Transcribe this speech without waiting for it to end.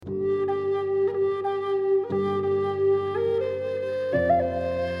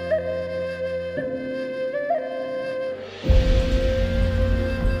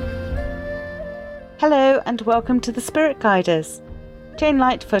and welcome to the Spirit Guiders. Jane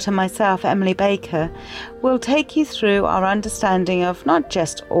Lightfoot and myself, Emily Baker, will take you through our understanding of not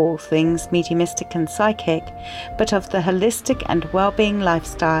just all things mediumistic and psychic, but of the holistic and well-being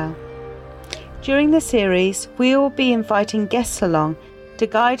lifestyle. During the series, we will be inviting guests along to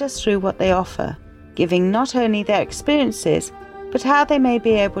guide us through what they offer, giving not only their experiences, but how they may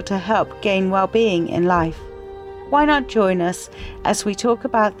be able to help gain well-being in life. Why not join us as we talk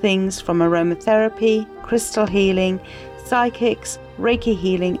about things from aromatherapy, crystal healing, psychics, Reiki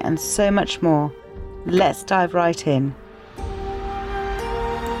healing, and so much more. Let's dive right in.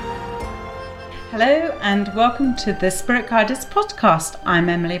 Hello and welcome to the Spirit Guiders podcast. I'm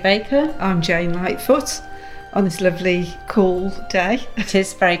Emily Baker. I'm Jane Lightfoot on this lovely cool day. It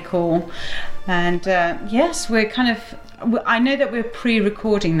is very cool. And yes, I know that we're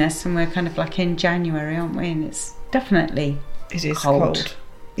pre-recording this and we're kind of like in January, aren't we? And it's definitely cold.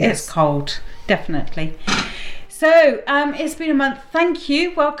 Yes. It's cold, definitely. So it's been a month. Thank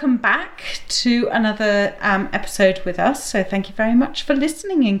you. Welcome back to another episode with us. So thank you very much for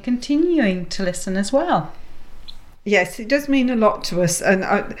listening and continuing to listen as well. Yes, it does mean a lot to us. And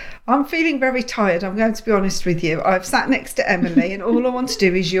I'm feeling very tired. I'm going to be honest with you. I've sat next to Emily and all I want to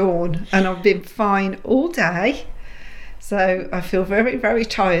do is yawn. And I've been fine all day. So I feel very, very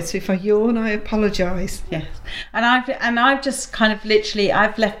tired. So if I yawn, I apologise. Yes, and I've just kind of literally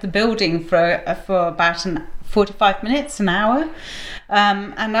I've left the building for about 45 minutes, an hour,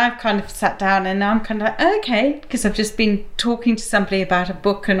 and I've kind of sat down and I'm kind of like, okay, because I've just been talking to somebody about a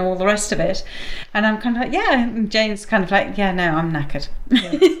book and all the rest of it, and I'm kind of like, yeah, and Jane's kind of like, yeah, no, I'm knackered.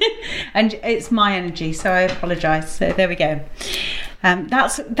 Yes. And it's my energy, so I apologise. So there we go.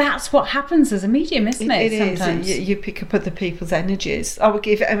 That's what happens as a medium, isn't it? Sometimes you pick up other people's energies. I will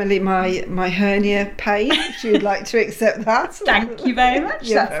give Emily my hernia page if you'd like to accept that. Thank you very much.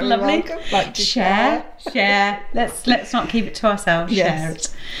 You're That's very lovely. Welcome. Like to share. Let's not keep it to ourselves. Yes. Share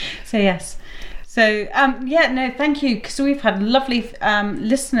it. So yes. So thank you, because we've had lovely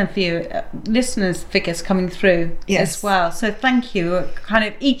listeners figures coming through as well. So thank you. Kind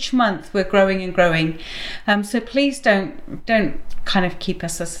of each month we're growing and growing. So please don't kind of keep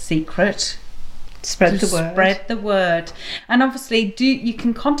us as a secret. Spread the word. And obviously you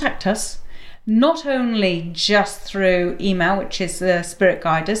can contact us not only just through email, which is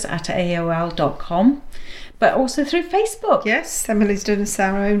spiritguiders@aol.com, but also through Facebook. Yes, Emily's done us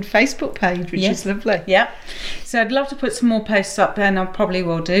our own Facebook page, which is lovely. Yeah. So I'd love to put some more posts up, and I probably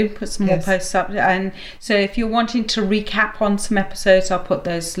will put some more posts up. And so if you're wanting to recap on some episodes, I'll put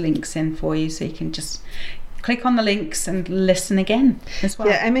those links in for you, so you can just click on the links and listen again as well.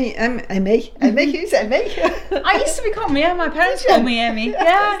 Yeah, Emmy, who's Emmy? I used to be called me. My parents called me Emmy.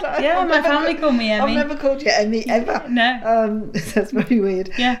 Yeah, my family called me Emmy. I've never called you Emmy ever. No. That's very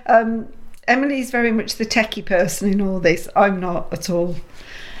weird. Yeah. Emily's very much the techie person in all this. I'm not at all.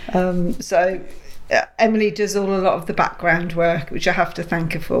 So Emily does a lot of the background work, which I have to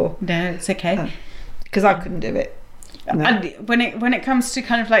thank her for. No, it's okay. Because I couldn't do it. No. And when it comes to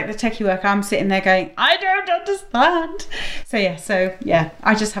kind of like the techie work, I'm sitting there going, I don't understand. So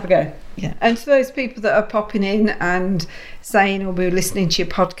I just have a go. Yeah. And to those people that are popping in and saying, or we're listening to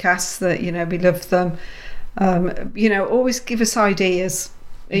your podcasts, that, we love them, always give us ideas.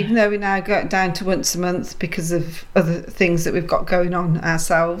 Even though we now go down to once a month because of other things that we've got going on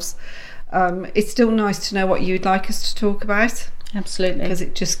ourselves, it's still nice to know what you'd like us to talk about. Absolutely. Because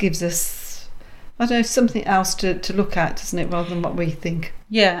it just gives us, something else to look at, doesn't it, rather than what we think.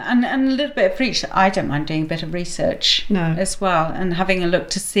 Yeah, and a little bit of research. I don't mind doing a bit of research as well, and having a look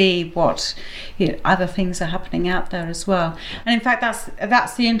to see what other things are happening out there as well. And in fact,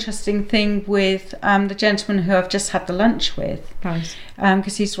 that's the interesting thing with the gentleman who I've just had the lunch with, right?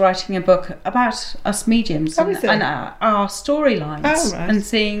 Because he's writing a book about us mediums and our storylines, and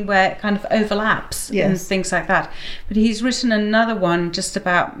seeing where it kind of overlaps and things like that. But he's written another one just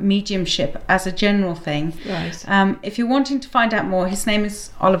about mediumship as a general thing. Right. If you're wanting to find out more, his name is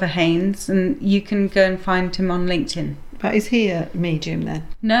Oliver Haynes, and you can go and find him on LinkedIn. But is he a medium then?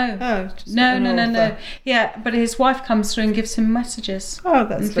 No. Oh, no. Yeah, but his wife comes through and gives him messages. Oh,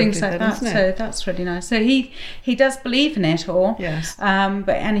 that's and things like then, that. Isn't it? So that's really nice. So he does believe in it all. Yes.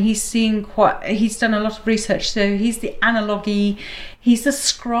 And he's he's done a lot of research. So he's the analogy. He's the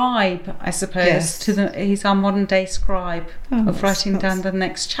scribe, I suppose. Yes. He's our modern day scribe of writing down the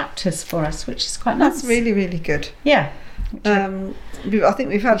next chapters for us, which is quite nice. That's really, really good. Yeah. I think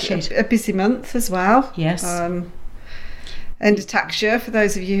we've had a busy month as well. Yes. End of tax year for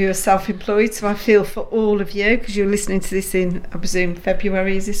those of you who are self-employed, so I feel for all of you, because you're listening to this in, I presume,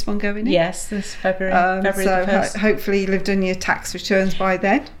 February. Is this one going in? Yes, this February. February so the 1st. Hopefully you'll have done your tax returns by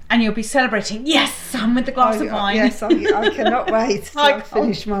then. and you'll be celebrating. Yes, I'm with the glass of wine. Yes, I cannot wait till I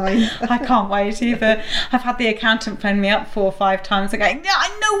finish mine. I can't wait either. I've had the accountant phone me up 4 or 5 times and going,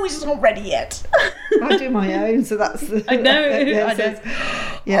 I know it's not ready yet. I do my own, so that's the... I know.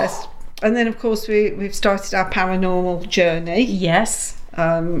 Yes. And then, of course, we've started our paranormal journey. Yes.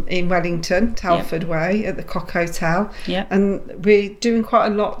 In Wellington, Telford Way, at the Cock Hotel. Yeah. And we're doing quite a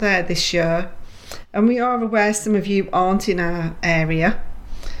lot there this year. And we are aware some of you aren't in our area.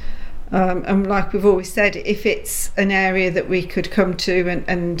 And like we've always said, if it's an area that we could come to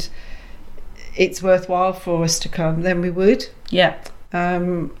and it's worthwhile for us to come, then we would. Yeah.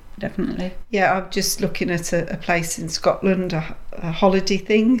 Definitely. Yeah, I'm just looking at a place in Scotland, a holiday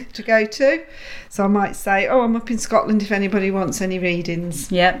thing to go to. So I might say, I'm up in Scotland if anybody wants any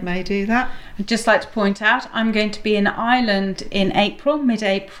readings. Yeah. May do that. I'd just like to point out, I'm going to be in Ireland in April,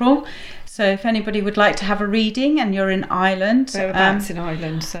 mid-April. So if anybody would like to have a reading and you're in Ireland. Whereabouts in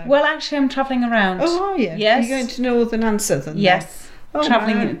Ireland? So. Well, actually, I'm travelling around. Oh, are you? Yes. Are you going to northern and southern? Yes. Oh,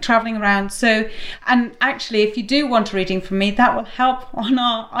 traveling around. So, and actually, if you do want a reading from me, that will help on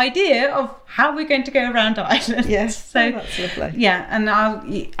our idea of how we're going to go around Ireland. Yes, so that's lovely. Yeah, and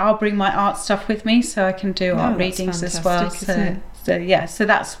I'll bring my art stuff with me so I can do art readings as well. So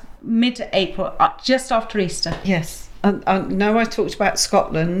that's mid-April, just after Easter. Yes, and I know I talked about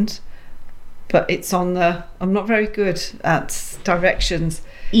Scotland, but it's on the... I'm not very good at directions.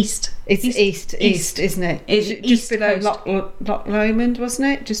 East. It's east, isn't it? It's just east below coast. Loch Lomond, wasn't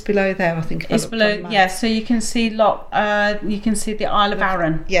it? Just below there, I think. It's below, yeah. So you can see you can see the Isle of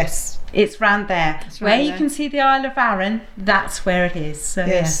Arran. Yes, it's round there. You can see the Isle of Arran, that's where it is. So,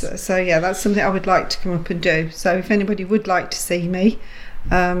 yes. So yeah, that's something I would like to come up and do. So if anybody would like to see me,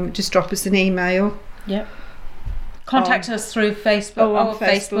 just drop us an email. Yep. Contact us through Facebook. On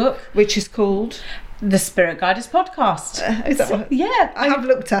Facebook, which is called The Spirit Guiders Podcast. Is that what? Yeah. I have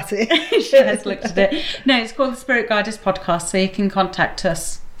looked at it. She has looked at it. No, it's called The Spirit Guiders Podcast, so you can contact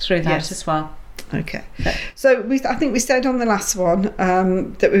us through that as well. Okay. So I think we said on the last one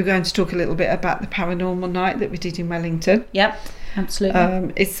that we were going to talk a little bit about the paranormal night that we did in Wellington. Yep,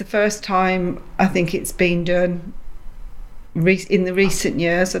 absolutely. It's the first time I think it's been done in the recent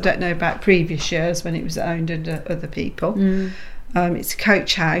years. I don't know about previous years when it was owned under other people. It's a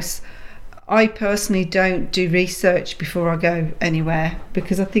coach house. I personally don't do research before I go anywhere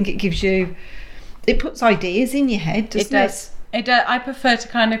because I think it puts ideas in your head, doesn't it? It does. I prefer to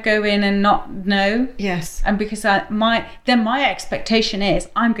kind of go in and not know. Yes. And because my expectation is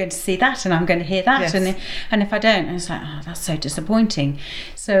I'm going to see that and I'm going to hear that. Yes. And if I don't, it's like, that's so disappointing.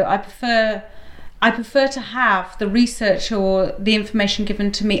 So I prefer to have the research or the information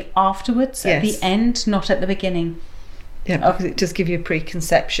given to me afterwards at the end, not at the beginning. Yeah, because it does give you a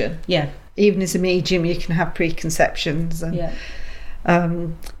preconception. Yeah. Even as a medium, you can have preconceptions. And,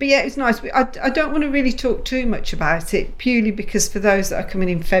 but yeah, it was nice. I don't want to really talk too much about it, purely because for those that are coming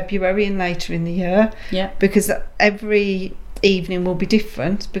in February and later in the year, because every evening will be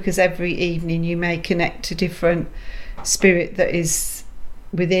different, because every evening you may connect to different spirit that is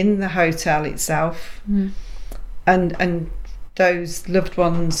within the hotel itself, and those loved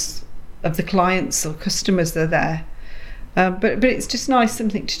ones of the clients or customers that are there. But it's just nice,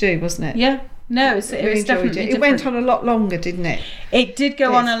 something to do, wasn't it? Yeah. No, it was definitely different. It went on a lot longer, didn't it? It did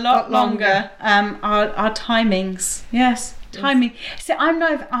go on a lot longer. Our timings, yes, timing. See,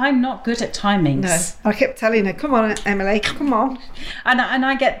 I'm not good at timings. No, I kept telling her, "Come on, Emily, come on." And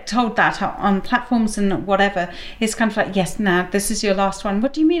I get told that on platforms and whatever. It's kind of like, yes, now this is your last one.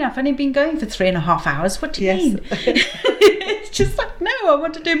 What do you mean? I've only been going for 3.5 hours. What do you mean? It's just like, no, I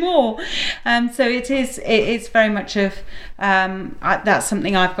want to do more. So it's very much of that's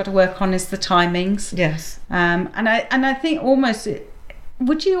something I've got to work on, is the timings. Yes. And I think almost,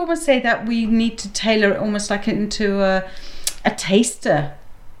 would you almost say that we need to tailor it almost like into a taster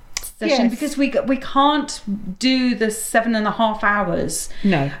session? Yes. Because we can't do the 7.5 hours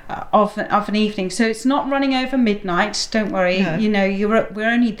of an evening, so it's not running over midnight. Don't worry. No. We're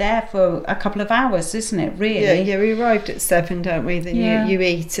only there for a couple of hours, isn't it? Really? Yeah. We arrived at 7, don't we? Then you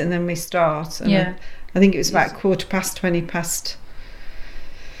eat and then we start. And I think it was about 20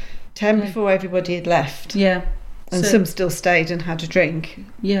 before everybody had left. Yeah. And some still stayed and had a drink.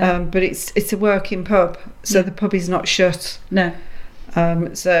 Yeah. But it's a working pub, so the pub is not shut. No.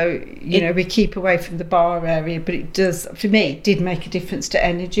 So we keep away from the bar area, but it does, for me, it did make a difference to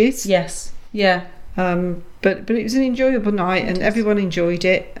energies. Yes. Yeah. But it was an enjoyable night, and everyone enjoyed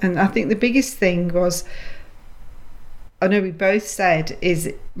it. And I think the biggest thing was, I know we both said,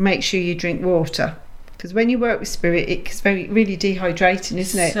 is make sure you drink water. Because when you work with spirit, it's really dehydrating,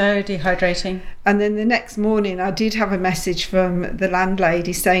 isn't it? So dehydrating. And then the next morning, I did have a message from the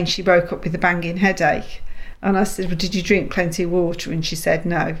landlady saying she woke up with a banging headache. And I said, well, did you drink plenty of water? And she said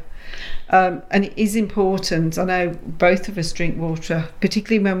no. And it is important. I know both of us drink water,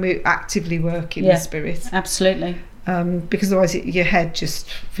 particularly when we're actively working with spirit. Absolutely. Because otherwise your head just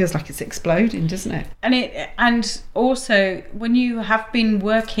feels like it's exploding, doesn't it? And also when you have been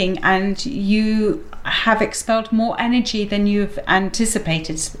working and you have expelled more energy than you've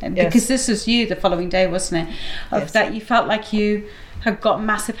anticipated, because this was you the following day, wasn't it? That you felt like you had got a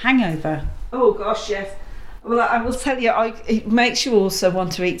massive hangover. Oh gosh, yes. Well, I will tell you, it makes you also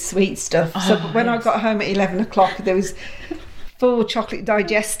want to eat sweet stuff. So when I got home at 11 o'clock, there was 4 chocolate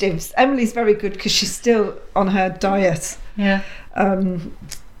digestives. Emily's very good because she's still on her diet. Yeah. And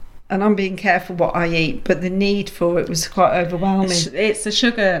I'm being careful what I eat, but the need for it was quite overwhelming. It's the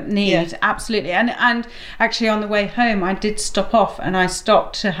sugar need, absolutely. And actually on the way home, I did stop off and I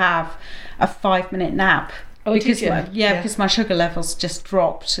stopped to have a 5-minute nap. Oh, because did you? Because my sugar levels just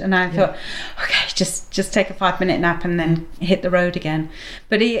dropped, and I thought, okay, just take a 5-minute nap and then hit the road again.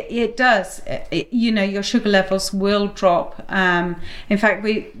 But it does, your sugar levels will drop. In fact,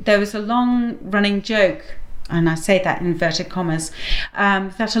 there was a long running joke, and I say that in inverted commas,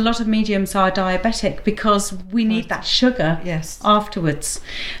 that a lot of mediums are diabetic because we need that sugar afterwards.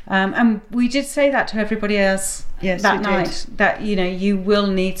 And we did say that to everybody else that night, that you will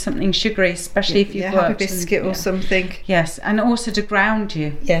need something sugary, especially if you've worked. Have a biscuit or something. Yes, and also to ground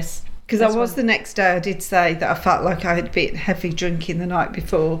you. Yes, because the next day I did say that I felt like I had been heavy drinking the night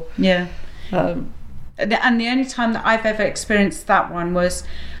before. Yeah. And the only time that I've ever experienced that one was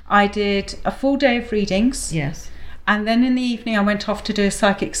I did a full day of readings. Yes. And then in the evening I went off to do a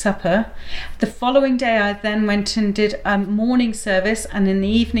psychic supper. The following day I then went and did a morning service, and in the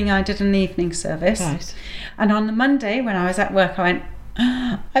evening I did an evening service. Right. And on the Monday when I was at work, I went,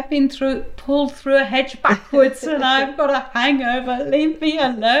 I've been pulled through a hedge backwards and I've got a hangover, leave me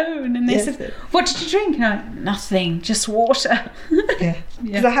alone. And they said, what did you drink? And I went, nothing, just water.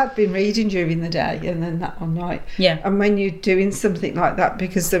 Because I had been reading during the day and then that one night. And when you're doing something like that,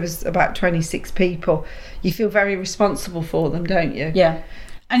 because there was about 26 people, you feel very responsible for them, don't you?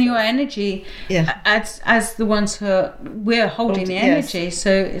 And your energy, as the ones who we're holding the energy,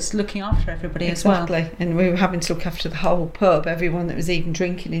 so it's looking after everybody as well. Exactly, and we were having to look after the whole pub, everyone that was even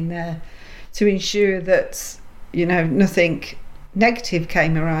drinking in there, to ensure that nothing negative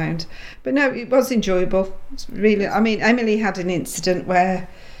came around. But no, it was enjoyable. It's really, Emily had an incident where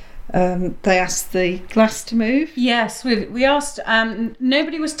they asked the glass to move. Yes, we asked.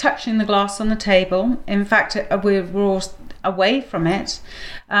 Nobody was touching the glass on the table. In fact, we were all away from it,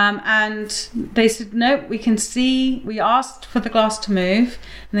 and they said no, we can see. We asked for the glass to move,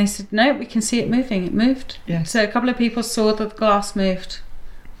 and they said no, we can see it moving. It moved. So a couple of people saw that the glass moved.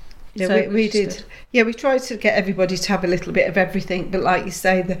 We did. We tried to get everybody to have a little bit of everything, but like you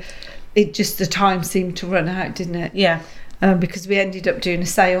say, the time seemed to run out, didn't it? Because we ended up doing a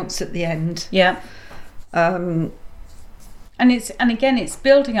séance at the end. And again, it's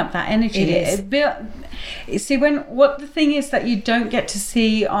building up that energy. The thing is that you don't get to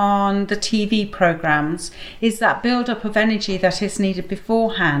see on the TV programs is that build up of energy that is needed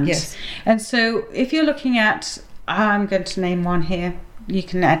beforehand. And so if you're looking at, I'm going to name one here, you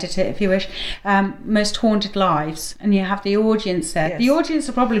can edit it if you wish, Most Haunted Lives, and you have the audience there. The audience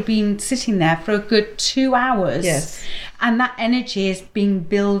have probably been sitting there for a good 2 hours, and that energy is being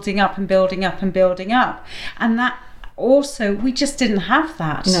building up and building up and building up, and that also we just didn't have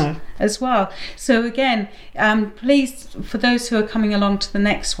that as well. So again, please, for those who are coming along to the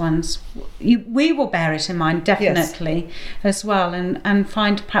next ones, we will bear it in mind definitely as well, and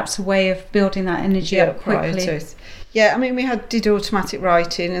find perhaps a way of building that energy up quickly. We did automatic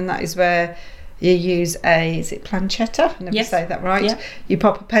writing, and that is where you use is it pancetta? I never say that right. You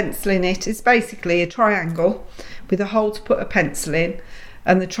pop a pencil in it. It's basically a triangle with a hole to put a pencil in,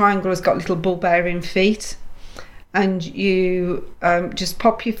 and the triangle has got little ball bearing feet, and you just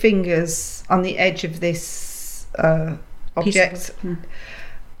pop your fingers on the edge of this object,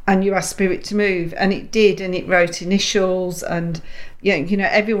 and you ask spirit to move, and it did, and it wrote initials, and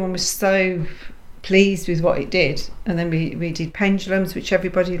everyone was so pleased with what it did. And then we did pendulums, which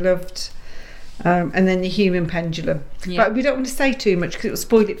everybody loved, and then the human pendulum. But we don't want to say too much because it will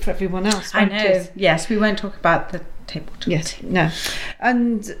spoil it for everyone else. I know. Yes, we won't talk about the tabletop. No.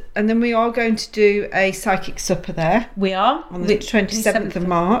 And then we are going to do a psychic supper there. We are on the 27th of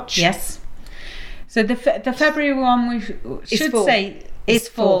March. So the February one, we should say It's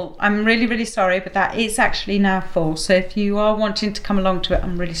full. I'm really, really sorry, but that is actually now full. So if you are wanting to come along to it,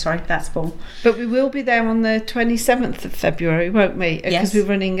 I'm really sorry, that's full. But we will be there on the 27th of February, won't we? Because Yes. we're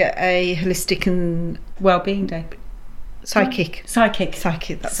running a holistic and Wellbeing Day. psychic. Psychic.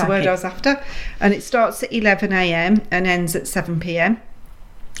 That's the word I was after. And it starts at 11 a.m. and ends at 7 p.m.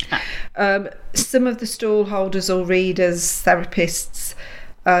 Some of the stall holders or readers, therapists,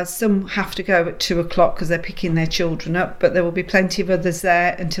 some have to go at 2 o'clock because they're picking their children up, but there will be plenty of others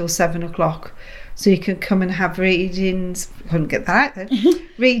there until 7 o'clock. So you can come and have readings. Couldn't get that out then.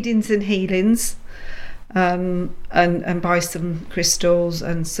 Readings and healings, and buy some crystals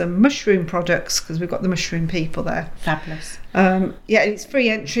and some mushroom products because we've got the mushroom people there. Fabulous. Yeah, it's free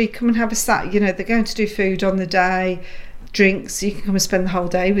entry. Come and have a sat. They're going to do food on the day. Drinks, you can come and spend the whole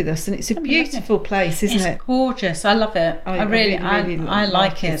day with us, and it's a beautiful place, isn't it? It's gorgeous. I love it. I really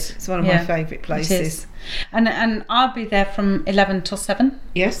like it. It's one of my favourite places. And I'll be there from 11 till 7.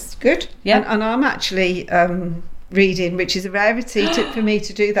 Yes, good. Yeah. And I'm actually reading, which is a rarity for me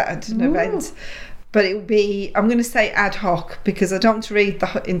to do that at an event. But it will be, I'm going to say ad hoc, because I don't want to read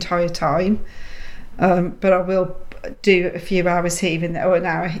the entire time. But I will do a few hours here and there, or an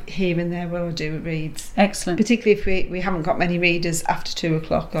hour here and there where I do reads. Excellent. Particularly if we haven't got many readers after 2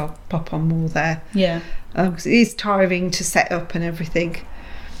 o'clock, I'll pop on more there. Yeah. Because it is tiring to set up and everything.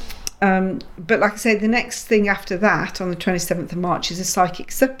 But like I say, the next thing after that, on the 27th of March, is a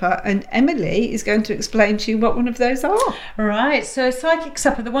psychic supper, and Emily is going to explain to you what one of those are. Right, so psychic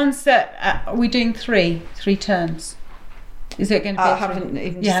supper, the ones that we're doing three turns. Is it going to be? I haven't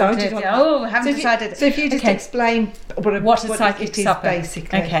even decided on that. Oh, haven't decided. So if you just explain what a psychic supper is,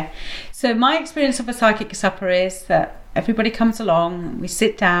 basically. Okay. So my experience of a psychic supper is that everybody comes along, we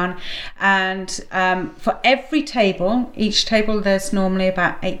sit down, and for every table, each table there's normally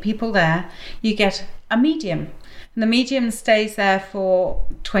about 8 people there, you get a medium. And the medium stays there for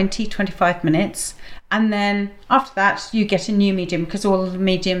 20-25 minutes, and then after that you get a new medium, because all of the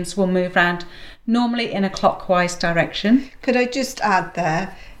mediums will move around normally in a clockwise direction. Could I just add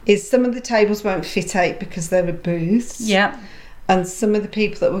there is some of the tables won't fit 8 because there are booths. Yeah. And some of the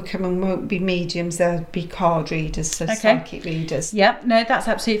people that will come and won't be mediums, they'll be card readers, so psychic readers. Yep, no, that's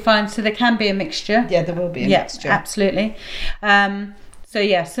absolutely fine. So there can be a mixture. Yeah, there will be a mixture. Absolutely.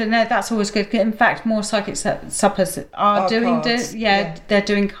 So no, that's always good. In fact, more psychic suppers are doing cards. They're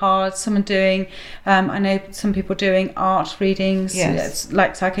doing cards. Some are doing. I know some people doing art readings. Yes,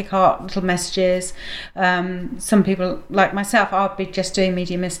 like psychic art, little messages. Some people like myself, I'll be just doing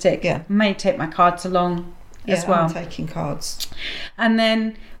mediumistic. Yeah, may take my cards along as well. I'm taking cards, and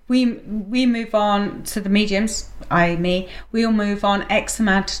then we move on to the mediums. We'll move on X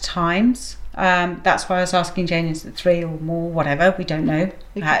amount of times. That's why I was asking Jane, is it 3 or more, whatever, we don't know.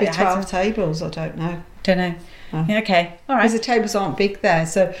 It could be 12 tables, I don't know. Okay, all right. Because the tables aren't big there,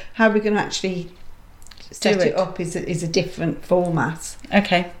 so how we're going to actually set it up is a different format.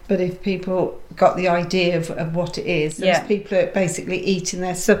 Okay. But if people got the idea of what it is, those people are basically eating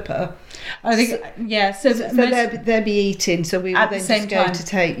their supper. I think, so they'll be eating, so we will then just go to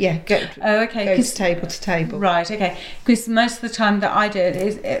table. Go to table to table. Right, okay. Because most of the time that I do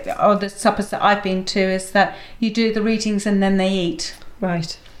it or the suppers that I've been to, is that you do the readings and then they eat.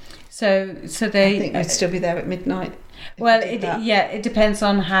 Right. So they. I think they'd still be there at midnight. Well, it depends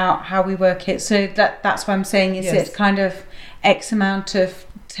on how we work it. So that's what I'm saying. Is it kind of X amount of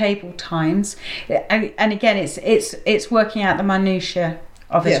table times, and again, it's working out the minutiae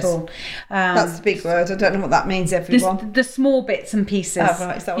of it all. That's the big word. I don't know what that means, everyone. The small bits and pieces. Oh,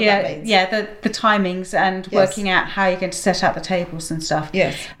 right. Is that what that means? Yeah, the timings and working out how you're going to set out the tables and stuff.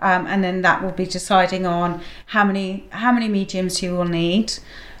 Yes. And then that will be deciding on how many mediums you will need.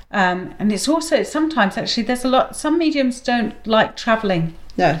 And it's also sometimes actually there's some mediums don't like travelling.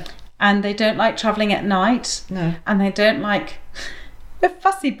 No. And they don't like travelling at night. No. And they don't like... We're a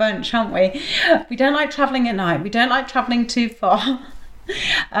fussy bunch, aren't we? We don't like travelling at night. We don't like travelling too far.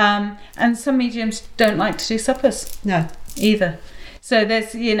 And some mediums don't like to do suppers. No. Either. So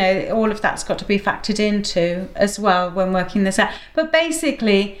there's, all of that's got to be factored into as well when working this out. But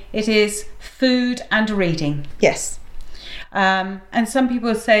basically it is food and reading. Yes. And some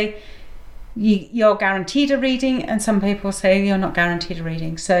people say you're guaranteed a reading, and some people say you're not guaranteed a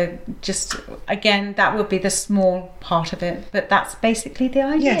reading. So just, again, that will be the small part of it, but that's basically the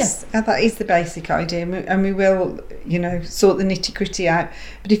idea. Yes, that is the basic idea, and we will, sort the nitty-gritty out.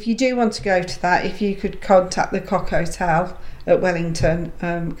 But if you do want to go to that, if you could contact the Cock Hotel at Wellington,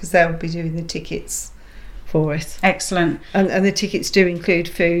 because they'll be doing the tickets for it. Excellent. And the tickets do include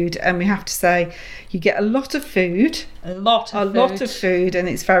food, and we have to say you get a lot of food. A lot of food, and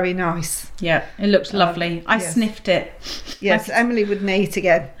it's very nice. Yeah, it looks lovely. I sniffed it. Yes, Emily wouldn't eat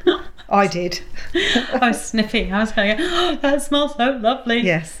again. I did. I was sniffing. I was going, oh, that smells so lovely.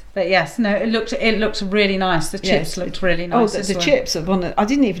 Yes. But yes, no, it looked really nice. The chips looked really nice. Oh, the chips are one. I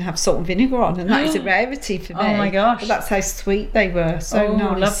didn't even have salt and vinegar on, and that is a rarity for me. Oh my gosh! But that's how sweet they were. So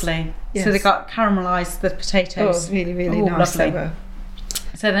nice, lovely. Yes. So they got caramelised the potatoes. Oh, really, really nice. Lovely. They were.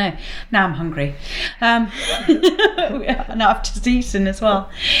 So now I'm hungry. Now I've just eaten as well.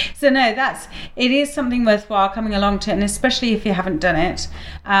 So no, it is something worthwhile coming along to, and especially if you haven't done it.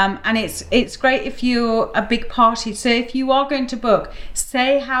 And it's great if you're a big party. So if you are going to book,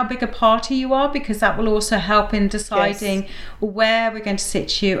 say how big a party you are, because that will also help in deciding where we're going to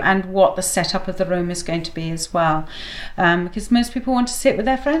sit you and what the setup of the room is going to be as well. Because most people want to sit with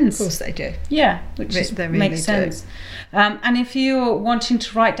their friends. Of course they do. Yeah, which really makes sense. And if you're wanting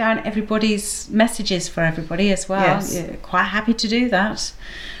to write down everybody's messages for everybody as well, you're quite happy to do that.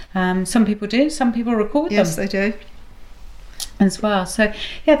 Some people do, some people record them. Yes, they do. As well. So,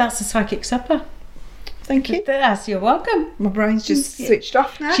 yeah, that's a psychic supper. Thank you. You're welcome. My brain's just switched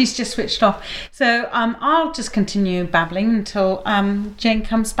off now. She's just switched off. So I'll just continue babbling until Jane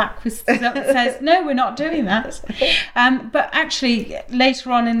comes back with says, no, we're not doing that. But actually,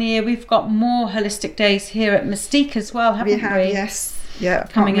 later on in the year, we've got more holistic days here at Mystique as well, haven't we? Yes. Yeah,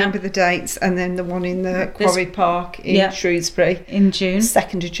 I can't remember the dates. And then the one in the Quarry Park in Shrewsbury. In June.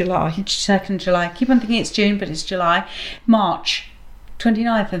 2nd of July. 2nd July. Keep on thinking it's June, but it's July. March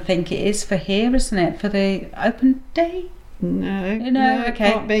 29th, I think it is for here, isn't it? For the open day? No, okay. It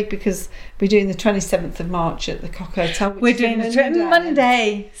can't be, because we're doing the 27th of March at the Cock Hotel. We're doing the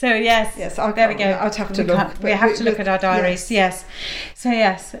Monday. So yes, there we go. I'd have to look. We have to look at our diaries. Yes. So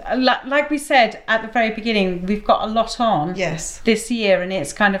yes, like we said at the very beginning, we've got a lot on. Yes. This year, and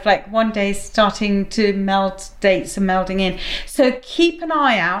it's kind of like one day starting to meld, dates are melding in. So keep an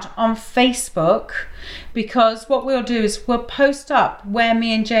eye out on Facebook, because what we'll do is we'll post up where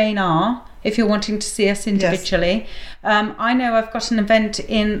me and Jane are, if you're wanting to see us individually. Yes. I know I've got an event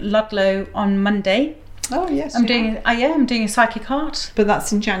in Ludlow on Monday. Oh yes, I'm doing a psychic art. But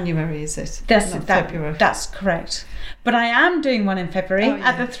that's in January, is it? Not February. That's correct. But I am doing one in February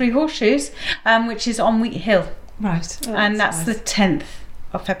at the Three Horseshoes, which is on Wheat Hill. Right. Oh, and that's nice. The 10th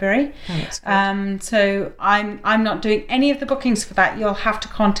of February. Oh, that's good. So I'm not doing any of the bookings for that. You'll have to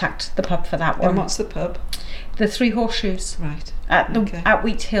contact the pub for that one. And what's the pub? The Three Horseshoes. Right. At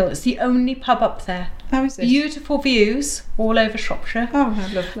Wheat Hill. It's the only pub up there. How is it? Beautiful views all over Shropshire. Oh, how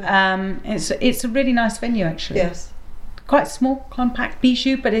lovely. It's a really nice venue, actually. Yes. Quite small, compact,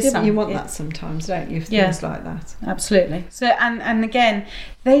 bijou, but it's but you want that sometimes, don't you? Things like that. Absolutely. So and again,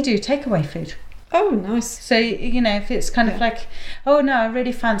 they do takeaway food. Oh, nice. So, if it's kind of like, oh no, I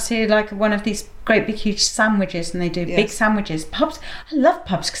really fancy like one of these great big huge sandwiches, and they do big sandwiches. Pubs, I love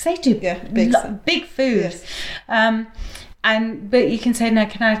pubs because they do big food. Yes. But you can say, no,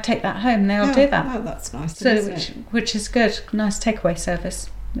 can I take that home? And they'll do that. Oh, that's nice. So which is good. Nice takeaway service.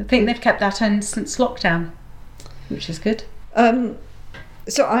 I think they've kept that on since lockdown, which is good.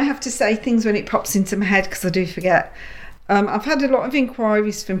 So I have to say things when it pops into my head, because I do forget. I've had a lot of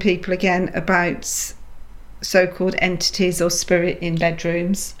inquiries from people again about so-called entities or spirit in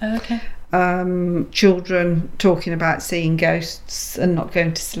bedrooms. Oh, okay. Children talking about seeing ghosts and not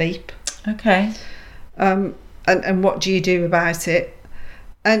going to sleep. Okay. And what do you do about it?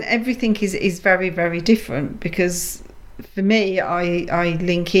 And everything is very, very different, because for me, I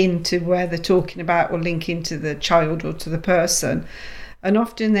link into where they're talking about, or link into the child or to the person. And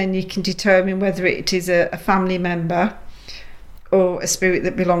often then you can determine whether it is a family member, or a spirit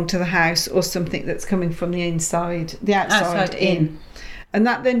that belonged to the house, or something that's coming from the outside in. And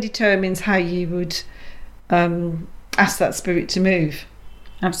that then determines how you would ask that spirit to move.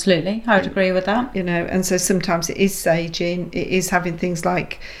 Absolutely, I would agree with that. And so sometimes it is saging, it is having things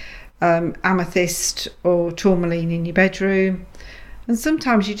like amethyst or tourmaline in your bedroom. And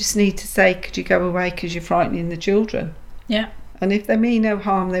sometimes you just need to say, could you go away because you're frightening the children? Yeah. And if they mean no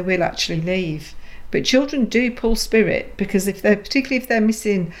harm, they will actually leave. But children do pull spirit, because particularly if they're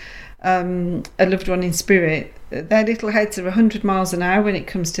missing a loved one in spirit, their little heads are 100 miles an hour when it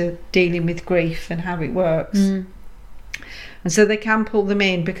comes to dealing with grief and how it works. And so they can pull them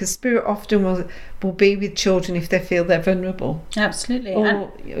in, because spirit often will be with children if they feel they're vulnerable. Absolutely.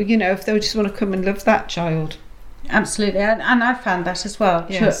 Or, if they just want to come and love that child. Absolutely. And I found that as well.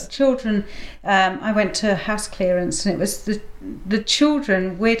 Yes. Children, I went to house clearance, and it was the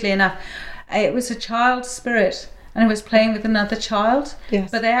children, weirdly enough, it was a child spirit, and was playing with another child.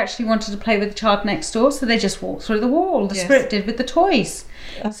 Yes. But they actually wanted to play with the child next door, so they just walked through the wall. The Yes. spirit did with the toys.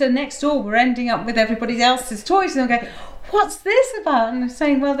 So next door, we're ending up with everybody else's toys, and they're going, "What's this about?" And they're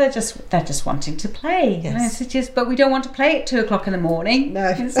saying, "Well, they're just wanting to play." Yes. And it's just, but we don't want to play at 2:00 in the morning.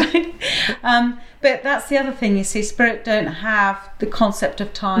 No. It's like, but that's the other thing. You see, spirit don't have the concept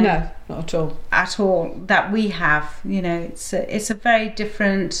of time. No, not at all. At all that we have. You know, it's a very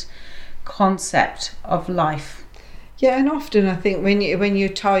different concept of life. Yeah, and often I think when you're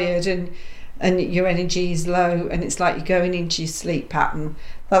tired and your energy is low and it's like you're going into your sleep pattern,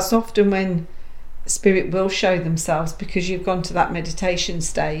 that's often when spirit will show themselves, because you've gone to that meditation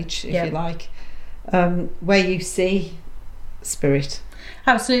stage, if Yeah. you like, where you see spirit.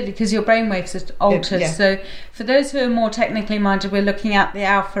 Absolutely, because your brainwaves are altered. Yeah. So for those who are more technically minded, we're looking at the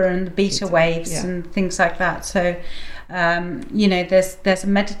alpha and the beta waves Yeah. and things like that. So you know, there's a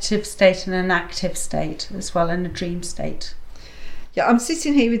meditative state and an active state as well, and a dream state. Yeah, I'm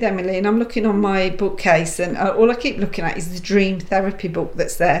sitting here with Emily and I'm looking on my bookcase, and all I keep looking at is the dream therapy book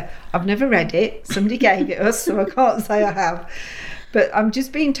that's there. I've never read it. Somebody gave it us, so I can't say I have. But I'm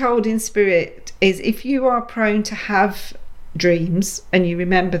just being told in spirit is, if you are prone to have dreams and you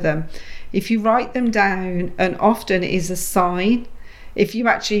remember them, if you write them down, and often it is a sign, if you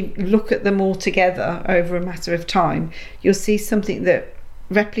actually look at them all together over a matter of time, you'll see something that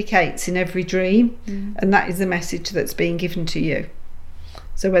replicates in every dream, and that is the message that's being given to you.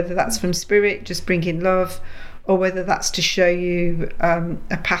 So whether that's from spirit just bringing love, or whether that's to show you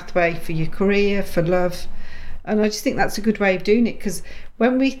a pathway for your career, for love. And I just think that's a good way of doing it, because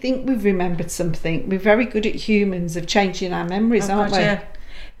when we think we've remembered something, we're very good at humans of changing our memories, aren't we? Yeah.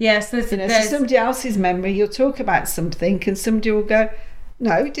 Yes, So somebody else's memory, you'll talk about something and somebody will go,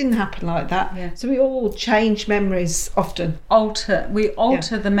 "No, it didn't happen like that." Yeah. So we all change memories often. We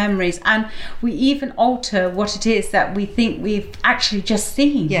alter the memories, and we even alter what it is that we think we've actually just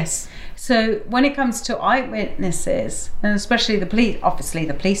seen. Yes. So when it comes to eyewitnesses, and especially the police, obviously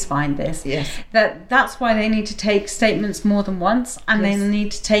the police find this, Yes. that's why they need to take statements more than once, and Yes. they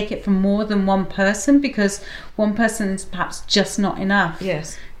need to take it from more than one person, because one person is perhaps just not enough.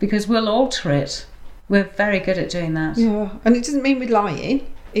 Yes. Because we'll alter it. We're very good at doing that. Yeah. And it doesn't mean we're lying.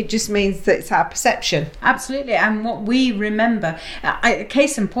 It just means that it's our perception. Absolutely, and what we remember.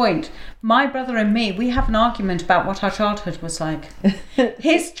 Case in point, my brother and me, we have an argument about what our childhood was like.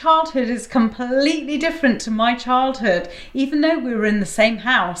 His childhood is completely different to my childhood, even though we were in the same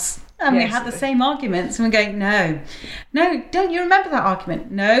house. And we Yes. had the same arguments, and we're going, no, don't you remember that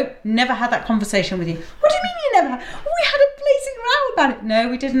argument? No, never had that conversation with you. What do you mean you never had? We had a blazing row about it. No,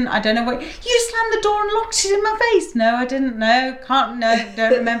 we didn't. I don't know what. You slammed the door and locked it in my face. No, I didn't. No, can't. No,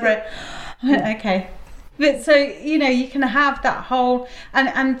 don't remember it. Okay. But so, you know, you can have that whole,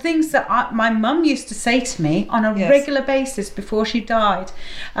 and things that my mum used to say to me on a Yes. regular basis before she died.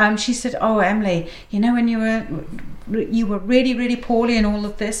 She said, "Oh, Emily, you know, when you were really, really poorly and all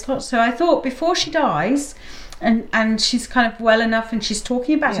of this." So I thought, before she dies, and she's kind of well enough and she's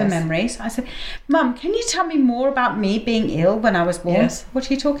talking about her Yes. memories, I said, "Mum, can you tell me more about me being ill when I was born?" Yes.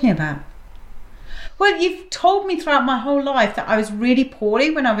 "What are you talking about?" "Well, you've told me throughout my whole life that I was really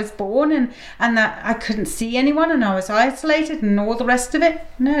poorly when I was born, and that I couldn't see anyone and I was isolated and all the rest of it."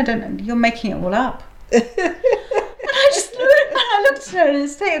 "No, I don't know. You're making it all up." And I looked at her in a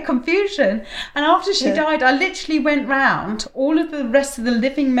state of confusion. And after she died, I literally went round all of the rest of the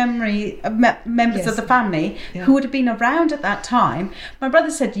living members Yes. of the family who would have been around at that time. My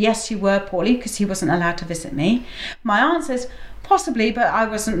brother said, "Yes, you were poorly," because he wasn't allowed to visit me. My aunt says, "Possibly, but I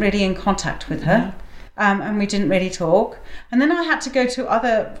wasn't really in contact with her." And we didn't really talk. And then I had to go to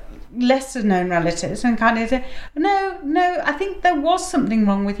other lesser known relatives and kind of say, no, I think there was something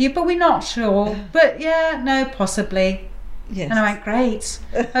wrong with you, but we're not sure. But yeah, no, possibly. Yes. And I went, great,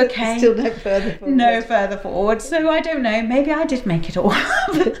 okay. Still no further forward. No further forward. So I don't know. Maybe I did make it all up.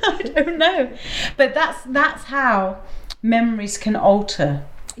 I don't know. But that's how memories can alter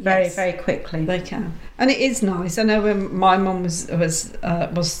very, Yes. very quickly. They can, and it is nice. I know when my mum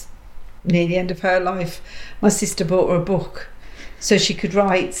was near the end of her life, my sister bought her a book so she could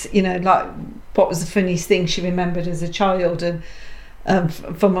write, you know, like what was the funniest thing she remembered as a child, and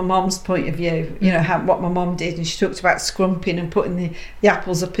from my mum's point of view, you know, what my mum did, and she talked about scrumping and putting the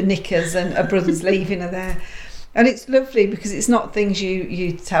apples up her knickers, and her brother's leaving her there. And it's lovely because it's not things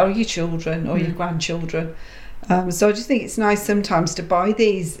you tell your children or your grandchildren. So I just think it's nice sometimes to buy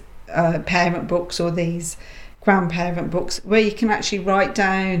these parent books or these grandparent books where you can actually write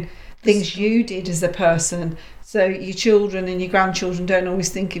down things you did as a person, So your children and your grandchildren don't always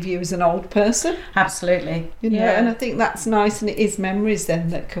think of you as an old person. Absolutely. You know, and I think that's nice, and it is memories then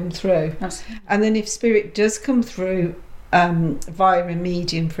that come through. Absolutely. And then if spirit does come through via a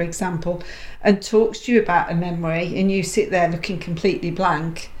medium, for example, and talks to you about a memory, and you sit there looking completely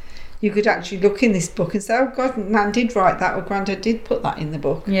blank, you could actually look in this book and say, oh God, Nan did write that, or Grandad did put that in the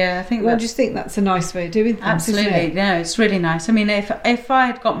book. Yeah, I think I just think that's a nice way of doing things. Absolutely. Isn't it? No, it's really nice. I mean, if I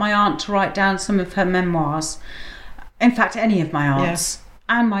had got my aunt to write down some of her memoirs, in fact, any of my aunts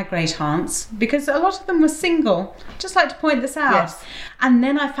and my great aunts, because a lot of them were single, I'd just like to point this out. Yes. And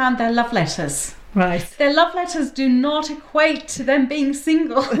then I found their love letters. Right. Their love letters do not equate to them being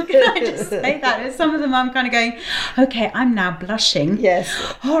single. Can I just say that? Some of them I'm kind of going, okay, I'm now blushing. Yes.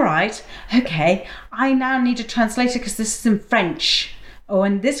 All right. Okay. I now need a translator because this is in French. Oh,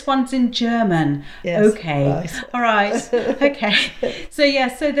 and this one's in German. Yes. Okay. Right. All right. Okay. So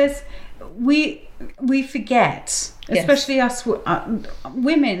so there's we forget, especially us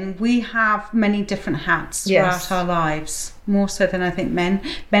women, we have many different hats throughout our lives, more so than I think men.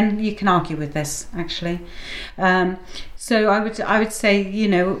 Men, you can argue with this, actually. So I would say, you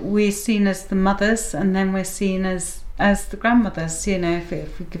know, we're seen as the mothers, and then we're seen as the grandmothers, you know, if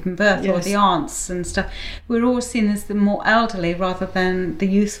we've given birth, or the aunts and stuff. We're all seen as the more elderly rather than the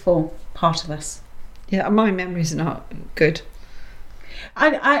youthful part of us. Yeah, my memory's not good.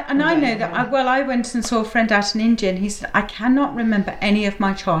 I know that. I went and saw a friend out in India, and he said, I cannot remember any of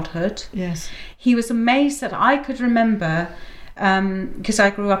my childhood. Yes. He was amazed that I could remember, because I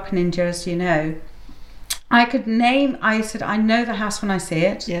grew up in India, as you know. I said, I know the house when I see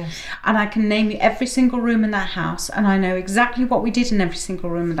it. Yes. And I can name you every single room in that house, and I know exactly what we did in every single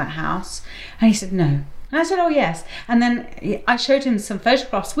room of that house. And he said, no. And I said, oh, yes. And then I showed him some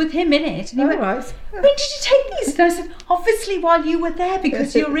photographs with him in it. And he went, right. When did you take these? And I said, obviously while you were there,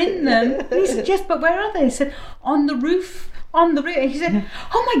 because you're in them. And he said, yes, but where are they? He said, on the roof. And he said,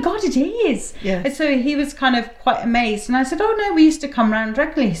 oh my God, it is. Yes. And so he was kind of quite amazed. And I said, oh no, we used to come round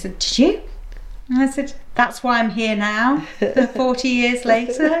regularly. He said, did you? And I said, that's why I'm here now, 40 years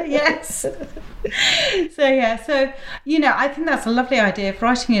later. Yes. So, you know, I think that's a lovely idea of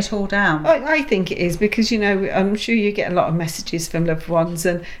writing it all down. I think it is, because, you know, I'm sure you get a lot of messages from loved ones,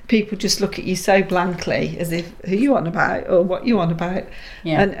 and people just look at you so blankly as if, who you on about, or what you on about.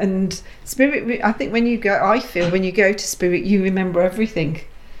 Yeah. And spirit, I think when you go to spirit, you remember everything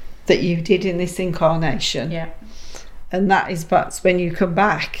that you did in this incarnation. Yeah. And that's when you come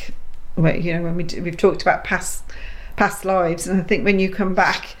back. You know, when we've talked about past lives, and I think when you come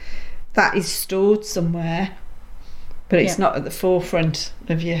back, that is stored somewhere, but it's not at the forefront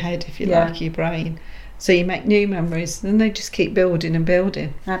of your head, if you like, your brain. So you make new memories, and they just keep building and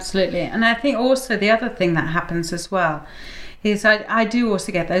building. Absolutely. And I think also the other thing that happens as well is I do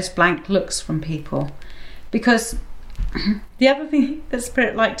also get those blank looks from people, because the other thing that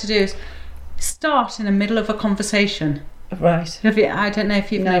spirit like to do is start in the middle of a conversation. Right. I don't know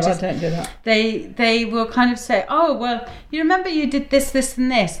if you've noticed. No, I don't do that. They will kind of say, oh, well, you remember you did this, this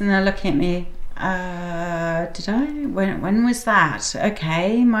and this, and they're looking at me, did I? When was that?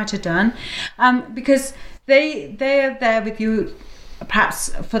 Okay, might have done. Because they're there with you perhaps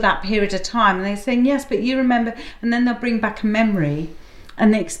for that period of time, and they're saying, yes, but you remember, and then they'll bring back a memory,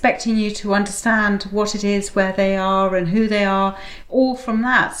 and they're expecting you to understand what it is, where they are and who they are, all from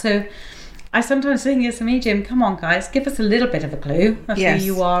that. So I sometimes think as a medium, come on guys, give us a little bit of a clue of who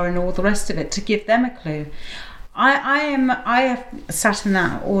you are and all the rest of it, to give them a clue. I have sat in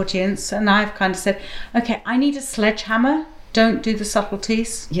that audience, and I've kind of said, okay, I need a sledgehammer, don't do the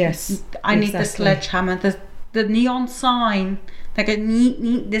subtleties. Yes. I need the sledgehammer, the neon sign. They go,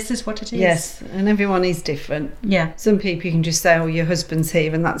 neat, this is what it is. Yes, and everyone is different. Yeah. Some people you can just say, oh, your husband's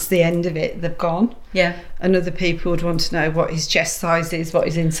here, and that's the end of it, they've gone. Yeah. And other people would want to know what his chest size is, what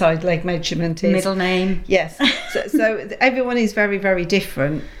his inside leg measurement is. Middle name. Yes. So everyone is very, very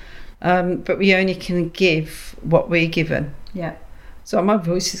different, but we only can give what we're given. Yeah. So my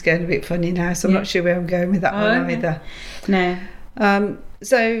voice is going a bit funny now, so I'm not sure where I'm going with that one either. No.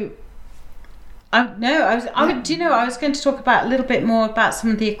 So... I was going to talk about a little bit more about some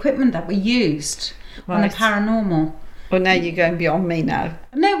of the equipment that we used on the paranormal. Well, now you're going beyond me now.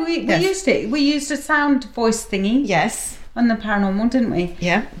 No, we used it. We used a sound voice thingy. Yes. On the paranormal, didn't we?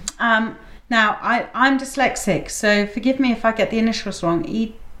 Yeah. Now, I'm dyslexic, so forgive me if I get the initials wrong.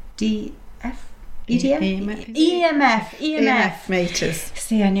 EDF? EMF meters.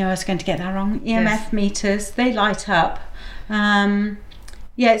 See, I knew I was going to get that wrong. EMF meters, they light up.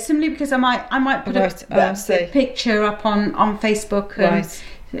 Yeah, simply because I might put a picture up on Facebook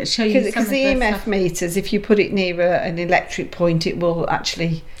and show you some of because the EMF meters, if you put it near an electric point, it will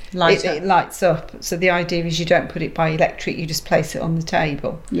actually it lights up. So the idea is you don't put it by electric, you just place it on the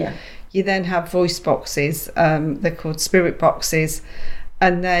table. Yeah. You then have voice boxes, they're called spirit boxes,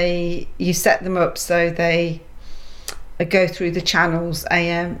 and you set them up so they go through the channels,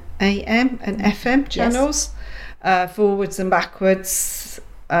 AM and FM channels, forwards and backwards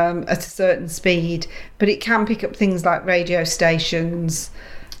at a certain speed, but it can pick up things like radio stations,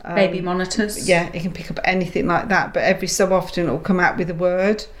 baby monitors. Yeah, it can pick up anything like that, but every so often it will come out with a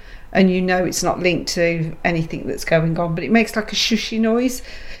word, and it's not linked to anything that's going on, but it makes like a shushy noise.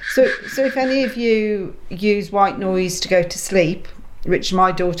 So if any of you use white noise to go to sleep, which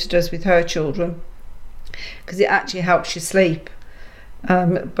my daughter does with her children, because it actually helps you sleep,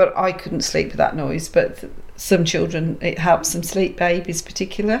 but I couldn't sleep with that noise, but some children, it helps them sleep, babies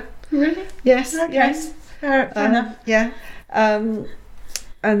particular. Really? Yes. Okay. Yes. Fair enough. Yeah.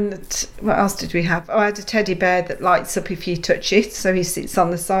 And what else did we have? I had a teddy bear that lights up if you touch it, so he sits on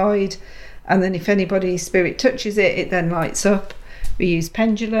the side, and then if anybody's spirit touches it, it then lights up. We use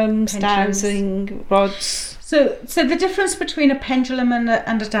pendulums, dowsing rods. So the difference between a pendulum and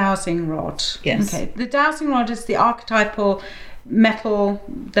a dowsing rod. Yes. Okay. The dowsing rod is the archetypal metal,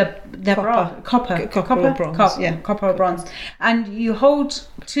 copper or bronze. Copper or bronze, and you hold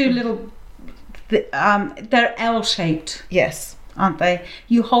two little. They're L-shaped. Yes. Aren't they?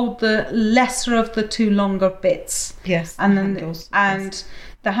 You hold the lesser of the two longer bits. Yes. And then handles.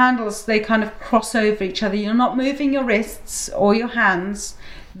 The handles, they kind of cross over each other. You're not moving your wrists or your hands.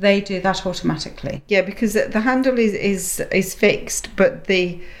 They do that automatically. Yeah, because the handle is fixed, but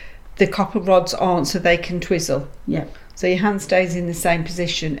the copper rods aren't, so they can twizzle. Yeah. So your hand stays in the same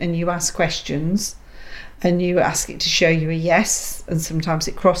position, and you ask questions, and you ask it to show you a yes, and sometimes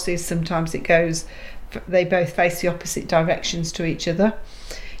it crosses, sometimes it goes. They both face the opposite directions to each other.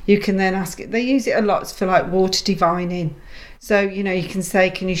 You can then ask it. They use it a lot for like water divining. So you can say,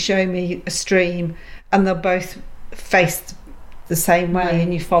 "Can you show me a stream?" And they'll both face the same way,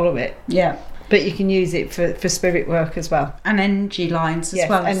 and you follow it. Yeah. But you can use it for spirit work as well. And energy lines as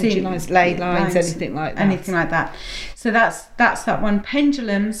well. Energy lines, ley lines, anything like that. Anything like that. So that's that one.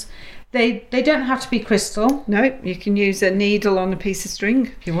 Pendulums, they don't have to be crystal. No, you can use a needle on a piece of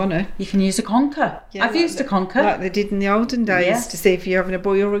string if you want to. You can use a conker. Yeah, I've used a conker. Like they did in the olden days to see if you're having a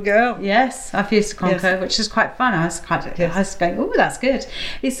boy or a girl. Yes, I've used a conker, which is quite fun. I was going, oh, that's good.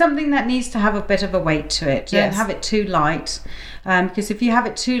 It's something that needs to have a bit of a weight to it. Don't have it too light. Because if you have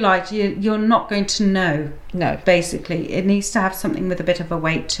it too light, you're not going to know. No. Basically, it needs to have something with a bit of a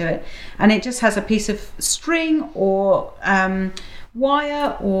weight to it. And it just has a piece of string or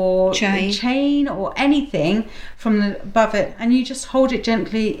wire or chain or anything from above it, and you just hold it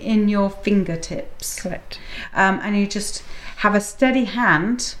gently in your fingertips. Correct. And you just have a steady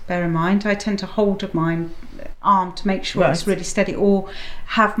hand. Bear in mind, I tend to hold my arm to make sure it's really steady, or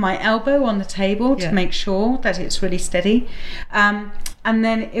have my elbow on the table to make sure that it's really steady, and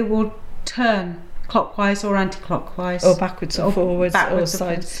then it will turn clockwise or anti-clockwise, or backwards or forwards, or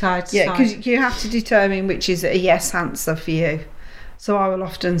side. Yeah, because you have to determine which is a yes answer for you. So I will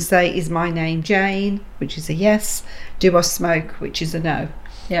often say, "Is my name Jane?" which is a yes. "Do I smoke?" which is a no.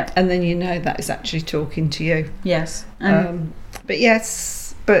 Yeah. And then that is actually talking to you. Yes. But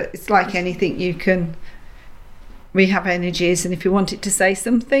it's like anything. We have energies, and if you want it to say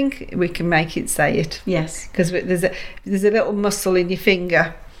something, we can make it say it. Yes. Because there's a little muscle in your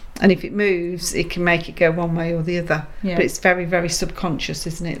finger, and if it moves, it can make it go one way or the other. Yeah. But it's very, very subconscious,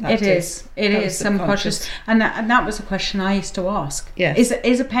 isn't it? It is subconscious. And that was a question I used to ask. Yes.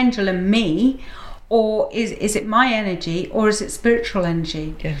 Is a pendulum me, or is it my energy, or is it spiritual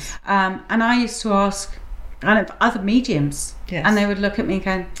energy? Yes. And I used to ask kind of other mediums, and they would look at me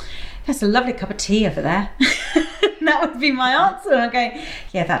going, "That's a lovely cup of tea over there." That would be my answer. And I'm going,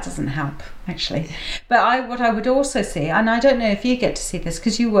 yeah, that doesn't help, actually. But what I would also see, and I don't know if you get to see this,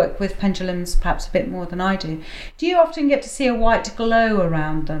 because you work with pendulums perhaps a bit more than I do. Do you often get to see a white glow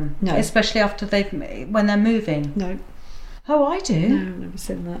around them? No. Especially after when they're moving? No. Oh, I do. No, I've never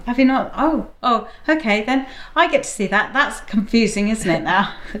seen that. Have you not? Oh, okay, then I get to see that. That's confusing, isn't it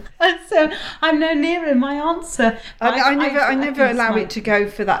now? So I'm no nearer my answer. I never allow it to go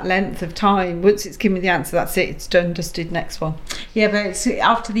for that length of time. Once it's given me the answer, that's it. It's done, dusted, next one. Yeah, but it's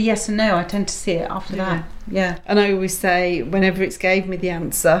after the yes and no, I tend to see it after that. Yeah. And I always say, whenever it's gave me the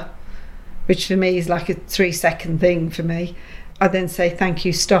answer, which for me is like a 3-second thing for me, I then say, "Thank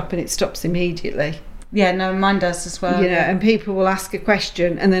you, stop," and it stops immediately. Yeah, no, mine does as well. And people will ask a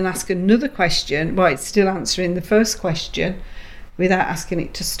question and then ask another question while it's still answering the first question, without asking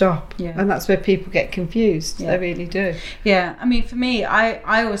it to stop. Yeah. And that's where people get confused. Yeah. They really do. Yeah, I mean, for me,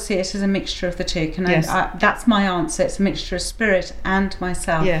 I always see it as a mixture of the two. Yes. That's my answer. It's a mixture of spirit and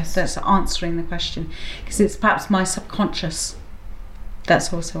myself that's answering the question, because it's perhaps my subconscious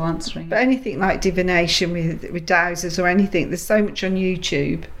that's also answering. But anything like divination with dowsers or anything, there's so much on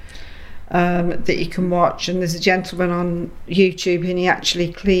YouTube that you can watch. And there's a gentleman on YouTube and he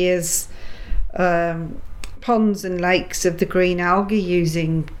actually clears ponds and lakes of the green algae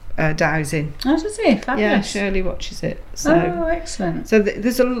using dowsing. Oh, does he? Fabulous. Yeah, Shirley watches it. So, oh, excellent. So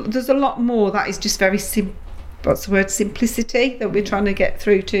there's a lot more that is just very simplicity that we're trying to get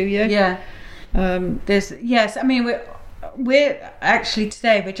through to you. Yeah. I mean, we're actually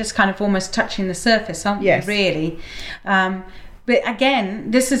today we're just kind of almost touching the surface, aren't we? Really. But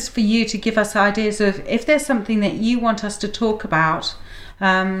again, this is for you to give us ideas of if there's something that you want us to talk about.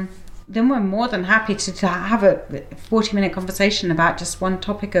 Then we're more than happy to have a 40-minute conversation about just one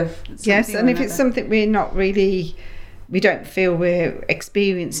topic of something. Yes, and if it's something we don't feel we're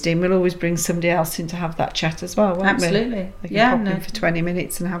experienced in, we'll always bring somebody else in to have that chat as well, won't Absolutely. we? They can pop in for 20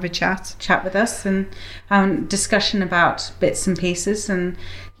 minutes and have a chat. Chat with us and discussion about bits and pieces, and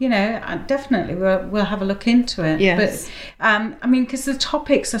definitely we'll have a look into it. Yes. But I mean, because the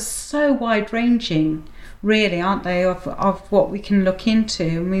topics are so wide-ranging, really, aren't they, of what we can look into.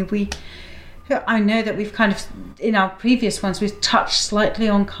 I mean, I know that we've kind of, in our previous ones, we've touched slightly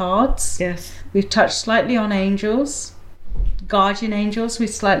on cards. Yes. We've touched slightly on angels. Guardian angels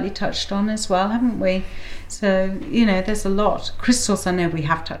we've slightly touched on as well, haven't we? So, there's a lot. Crystals, I know we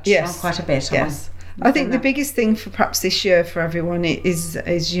have touched on quite a bit. Yes. I think the biggest thing for perhaps this year for everyone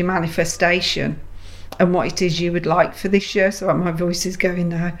is your manifestation and what it is you would like for this year. So my voice is going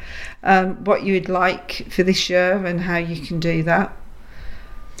now. What you would like for this year and how you can do that.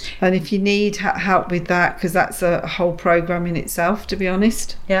 And if you need help with that, because that's a whole program in itself, to be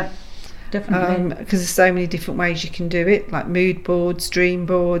honest. Yeah, definitely. Because there's so many different ways you can do it, like mood boards, dream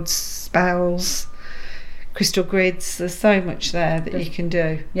boards, spells, crystal grids. There's so much there that you can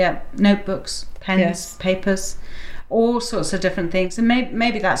do. Yeah, notebooks, pens, papers, all sorts of different things. And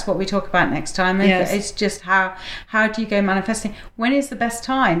maybe that's what we talk about next time. It's just how do you go manifesting? When is the best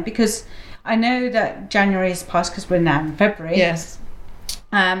time? Because I know that January is past because we're now in February. Yes.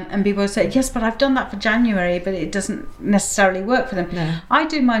 And people say, yes, but I've done that for January, but it doesn't necessarily work for them. No. I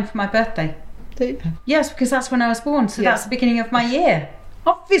do mine for my birthday. Do you? Yes, because that's when I was born, so that's the beginning of my year.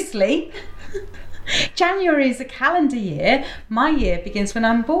 Obviously. January is a calendar year. My year begins when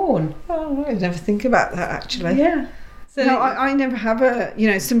I'm born. Oh, I never think about that, actually. Yeah. So no, I never have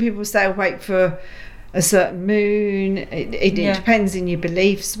some people say, I'll wait for a certain moon. It depends in your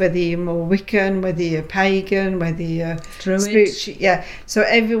beliefs, whether you're more Wiccan, whether you're pagan, whether you're Druid. Spiritual. Yeah. So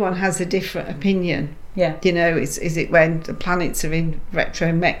everyone has a different opinion. Yeah. Is it when the planets are in what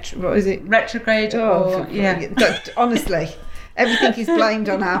is it? Retrograde Honestly. Everything is blamed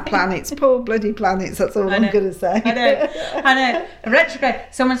on our planets. Poor bloody planets, that's all I'm going to say. I know. Retrograde.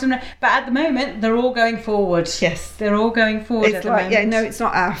 But at the moment, they're all going forward. Yes. They're all going forward it's at the moment. Yeah, no, it's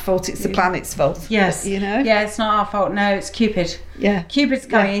not our fault, it's the planet's fault. Yes. Yeah, it's not our fault. No, it's Cupid. Yeah. Cupid's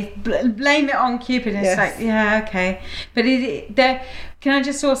coming. Yeah. Blame it on Cupid. It's like, yeah, okay. But can I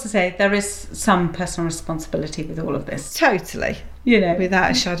just also say, there is some personal responsibility with all of this. Totally.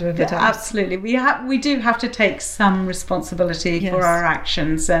 Without a shadow of a doubt. Absolutely. We do have to take some responsibility for our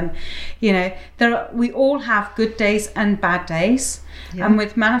actions, and we all have good days and bad days. And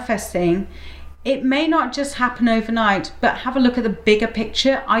with manifesting, it may not just happen overnight, but have a look at the bigger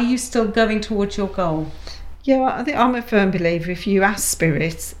picture. Are you still going towards your goal? Yeah, well, I think I'm a firm believer, if you ask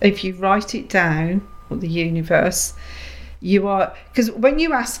spirit, if you write it down, or the universe, you are, because when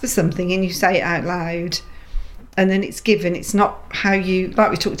you ask for something and you say it out loud and then it's given, it's not how you, like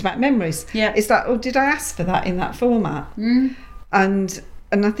we talked about memories. Yeah. It's like, oh, did I ask for that in that format? Mm. And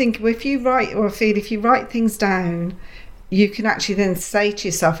I think if you write things down, you can actually then say to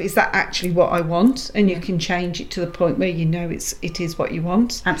yourself, is that actually what I want? And you can change it to the point where it is what you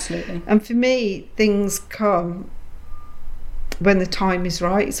want. Absolutely. And for me, things come when the time is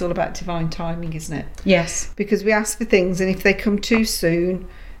right. It's all about divine timing, isn't it? Yes. Because we ask for things, and if they come too soon,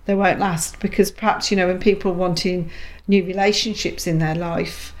 they won't last. Because perhaps, when people are wanting new relationships in their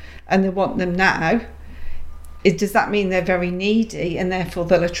life and they want them now, does that mean they're very needy and therefore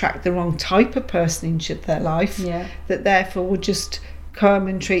they'll attract the wrong type of person into their life? Yeah. That therefore will just come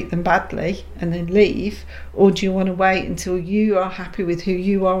and treat them badly and then leave? Or do you want to wait until you are happy with who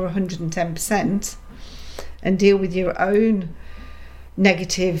you are 110% and deal with your own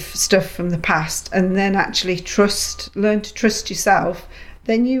negative stuff from the past, and then actually learn to trust yourself?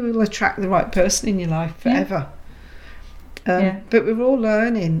 Then you will attract the right person in your life forever. But we're all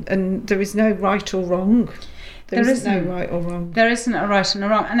learning, and there is no right or wrong. There isn't no right or wrong. There isn't a right and a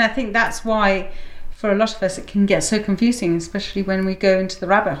wrong. And I think that's why, for a lot of us, it can get so confusing, especially when we go into the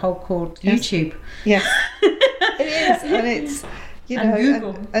rabbit hole called YouTube. Yes, it is. And it's, and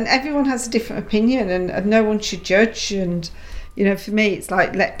Google. And everyone has a different opinion, and no one should judge. And, for me, it's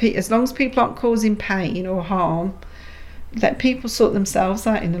like, as long as people aren't causing pain or harm, let people sort themselves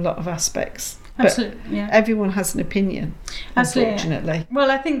out in a lot of aspects. Absolutely, but everyone has an opinion, unfortunately.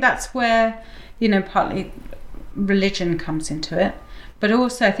 Well, I think that's where, partly religion comes into it. But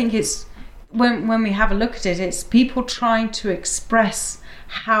also I think it's, when we have a look at it, it's people trying to express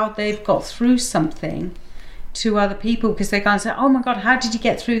how they've got through something to other people, because they go and say, oh my God, how did you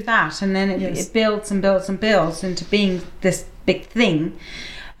get through that? And then it builds and builds and builds into being this big thing.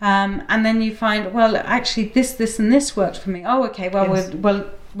 And then you find, well, actually this and this worked for me. Oh, okay, well,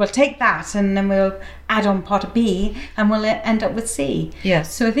 we'll take that, and then we'll add on part B, and we'll end up with C.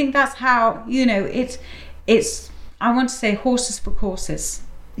 Yes. So I think that's how, it's, I want to say, horses for courses.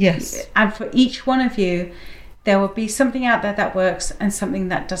 Yes. And for each one of you, there will be something out there that works and something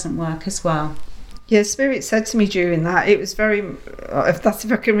that doesn't work as well. Yeah, Spirit said to me during that, it was very, if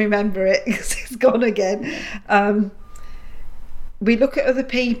I can remember it, because it's gone again. We look at other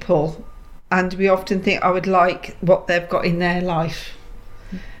people and we often think, I would like what they've got in their life.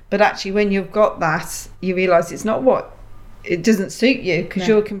 But actually, when you've got that, you realise it doesn't suit you, because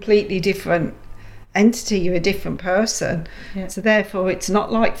you're a completely different entity, you're a different person. Yeah. So therefore, it's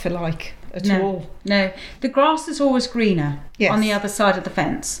not like for like at all. No, the grass is always greener on the other side of the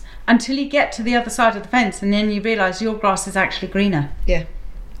fence, until you get to the other side of the fence, and then you realise your grass is actually greener. Yeah.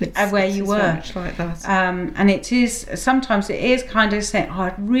 Where you were. Very much like that. And it is, sometimes it is kind of saying, oh,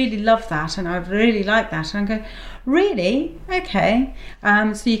 I'd really love that, and I'd really like that, and I go, really? Okay.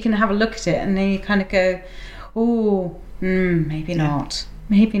 So you can have a look at it, and then you kind of go, oh, maybe not.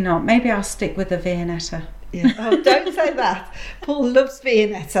 Maybe not. Maybe I'll stick with the Viennetta. Yeah. Oh, don't say that. Paul loves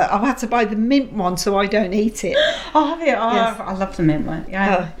Viennetta. I've had to buy the mint one so I don't eat it. Oh, have you? Oh, yes. I love the mint one.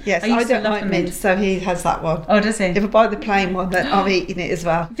 Yeah. Yes, I don't like mint, so he has that one. Oh, does he? If I buy the plain one, then I'm eating it as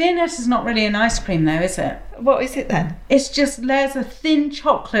well. Viennetta's not really an ice cream though, is it? What is it then? It's just layers of thin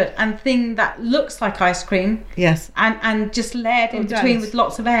chocolate and thing that looks like ice cream. Yes. And just layered in between with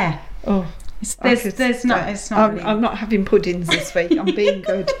lots of air. Oh. It's not really. I'm not having puddings this week. I'm being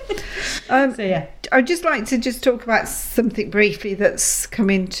good. I'd just like to talk about something briefly that's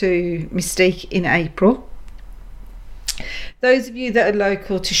come into Mystique in April. Those of you that are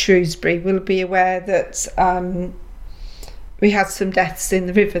local to Shrewsbury will be aware that we had some deaths in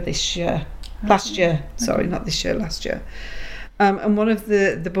the river this year. Last year. Sorry, not this year, last year. And one of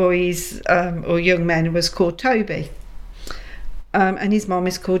the boys or young men was called Toby. And his mum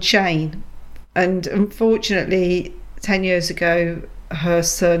is called Shane. And unfortunately, 10 years ago, her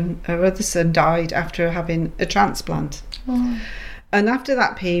other son died after having a transplant. Oh. And after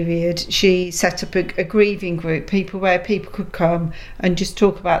that period, she set up a grieving group, where people could come and just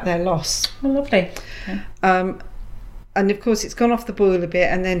talk about their loss. Oh, lovely. Okay. And of course, it's gone off the boil a bit,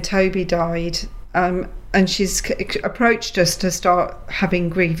 and then Toby died. And she's approached us to start having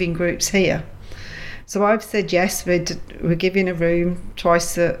grieving groups here. So I've said yes, we're giving a room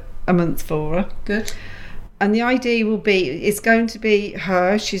twice a month for her. Good. And the idea will be, it's going to be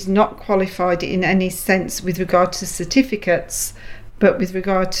her. She's not qualified in any sense with regard to certificates, but with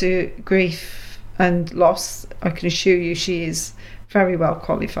regard to grief and loss, I can assure you she is very well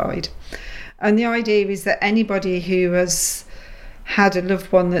qualified. And the idea is that anybody who has had a loved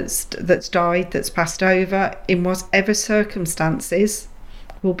one that's died, that's passed over, in whatever circumstances,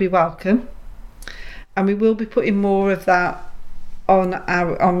 will be welcome. And we will be putting more of that on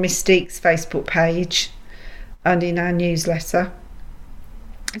Mystique's Facebook page and in our newsletter.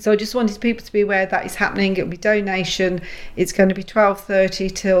 So I just wanted people to be aware that is happening. It'll be donation. It's going to be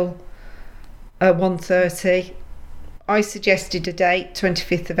 12:30 till 1:30. I suggested a date,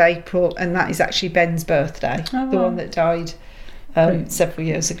 25th of April, and that is actually Ben's birthday, the one that died several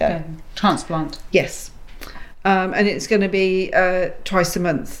years ago. Transplant. Yes. And it's going to be twice a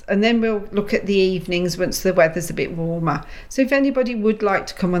month, and then we'll look at the evenings once the weather's a bit warmer. So if anybody would like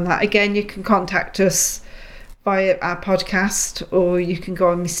to come on that, again, you can contact us via our podcast, or you can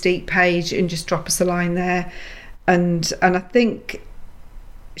go on Mystique page and just drop us a line there. And I think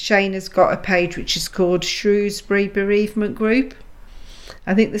Shane has got a page which is called Shrewsbury Bereavement Group.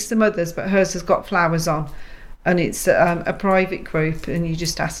 I think there's some others, but hers has got flowers on. And it's a private group, and you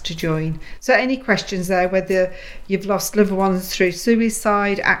just ask to join. So any questions there, whether you've lost loved ones through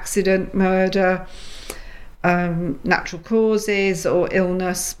suicide, accident, murder, natural causes or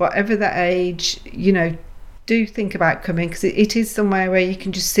illness, whatever the age, do think about coming, because it is somewhere where you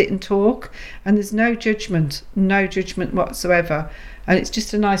can just sit and talk, and there's no judgment whatsoever. And it's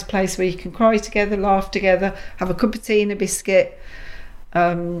just a nice place where you can cry together, laugh together, have a cup of tea and a biscuit,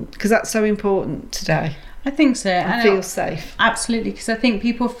 because that's so important today. I think so. And feel safe. Absolutely, because I think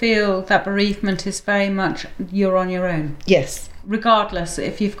people feel that bereavement is very much you're on your own. Yes. Regardless,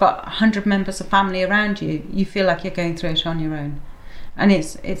 if you've got 100 members of family around you, you feel like you're going through it on your own. And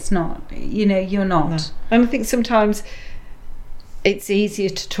it's not, you're not. No. And I think sometimes it's easier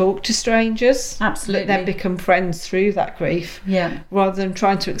to talk to strangers. Absolutely. But then become friends through that grief. Yeah. Rather than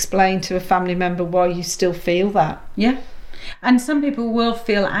trying to explain to a family member why you still feel that. Yeah. And some people will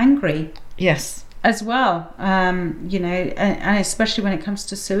feel angry. Yes. As well, and especially when it comes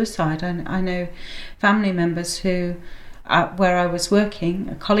to suicide. I know family members who, where I was working,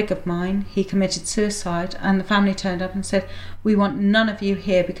 a colleague of mine, he committed suicide, and the family turned up and said, "We want none of you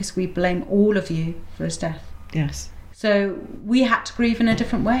here because we blame all of you for his death." Yes. So we had to grieve in a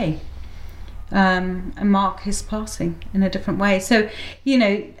different way, and mark his passing in a different way. So,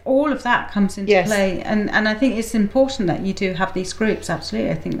 all of that comes into play, and I think it's important that you do have these groups.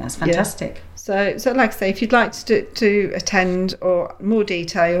 Absolutely, I think that's fantastic. Yeah. So like I say, if you'd like to attend or more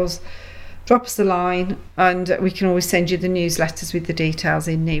details, drop us a line, and we can always send you the newsletters with the details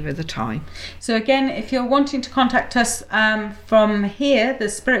in nearer the time. So again, if you're wanting to contact us from here, the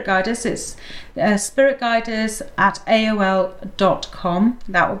Spirit Guiders, it's spiritguiders@aol.com.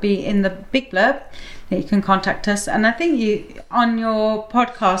 That will be in the big blurb that you can contact us. And I think on your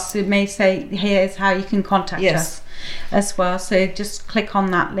podcast, it may say, here's how you can contact us as well. So just click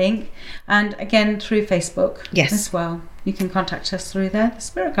on that link. And again, through Facebook as well. You can contact us through there, the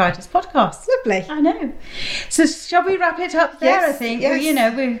Spirit Guiders podcast. Lovely. I know. So shall we wrap it up there, I think?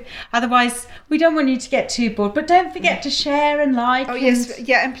 Yes. Otherwise, we don't want you to get too bored. But don't forget to share and like. Oh, yes.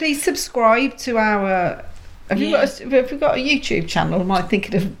 Yeah, and please subscribe to our... Have we got a YouTube channel? Am I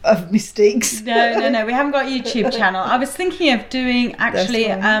thinking of mistakes? No. We haven't got a YouTube channel. I was thinking of doing, actually,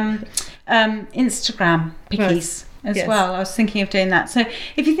 Instagram pickies as well. I was thinking of doing that. So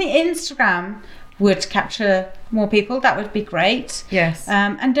if you think Instagram would capture more people, that would be great. Yes.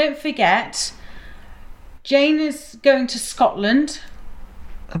 And don't forget, Jane is going to Scotland.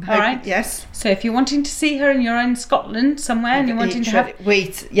 All right. Yes. So if you're wanting to see her and you're in Scotland somewhere and you're wanting to have...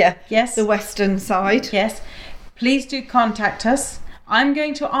 Yes. The western side. Yes. Please do contact us. I'm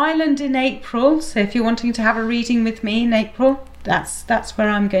going to Ireland in April. So if you're wanting to have a reading with me in April, that's where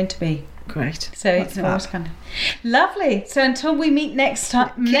I'm going to be. Great. So it's always kind of lovely. So until we meet next time,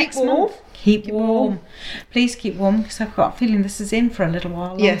 next month, keep warm. Please keep warm, because I've got a feeling this is in for a little while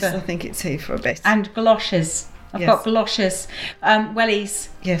longer. Yes, I think it's here for a bit. And galoshes. I've got galoshes, wellies.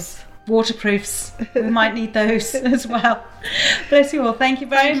 Yes. Waterproofs. We might need those as well. Bless you all. Thank you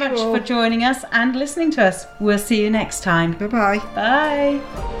very much for joining us and listening to us. We'll see you next time. Bye-bye. Bye.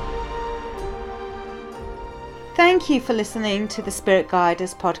 Thank you for listening to the Spirit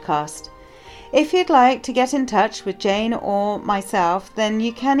Guiders podcast. If you'd like to get in touch with Jane or myself, then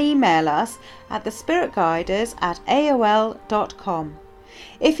you can email us at thespiritguiders@aol.com.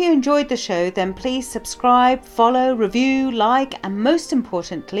 If you enjoyed the show, then please subscribe, follow, review, like, and most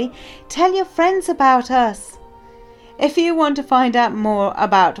importantly, tell your friends about us. If you want to find out more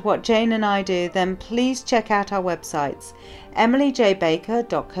about what Jane and I do, then please check out our websites,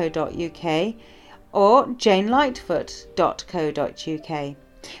 emilyjbaker.co.uk or janelightfoot.co.uk,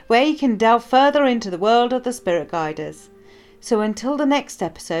 where you can delve further into the world of the Spirit Guiders. So until the next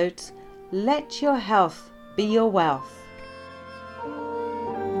episodes, let your health be your wealth.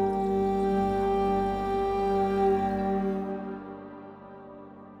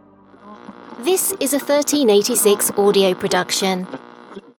 This is a 1386 audio production.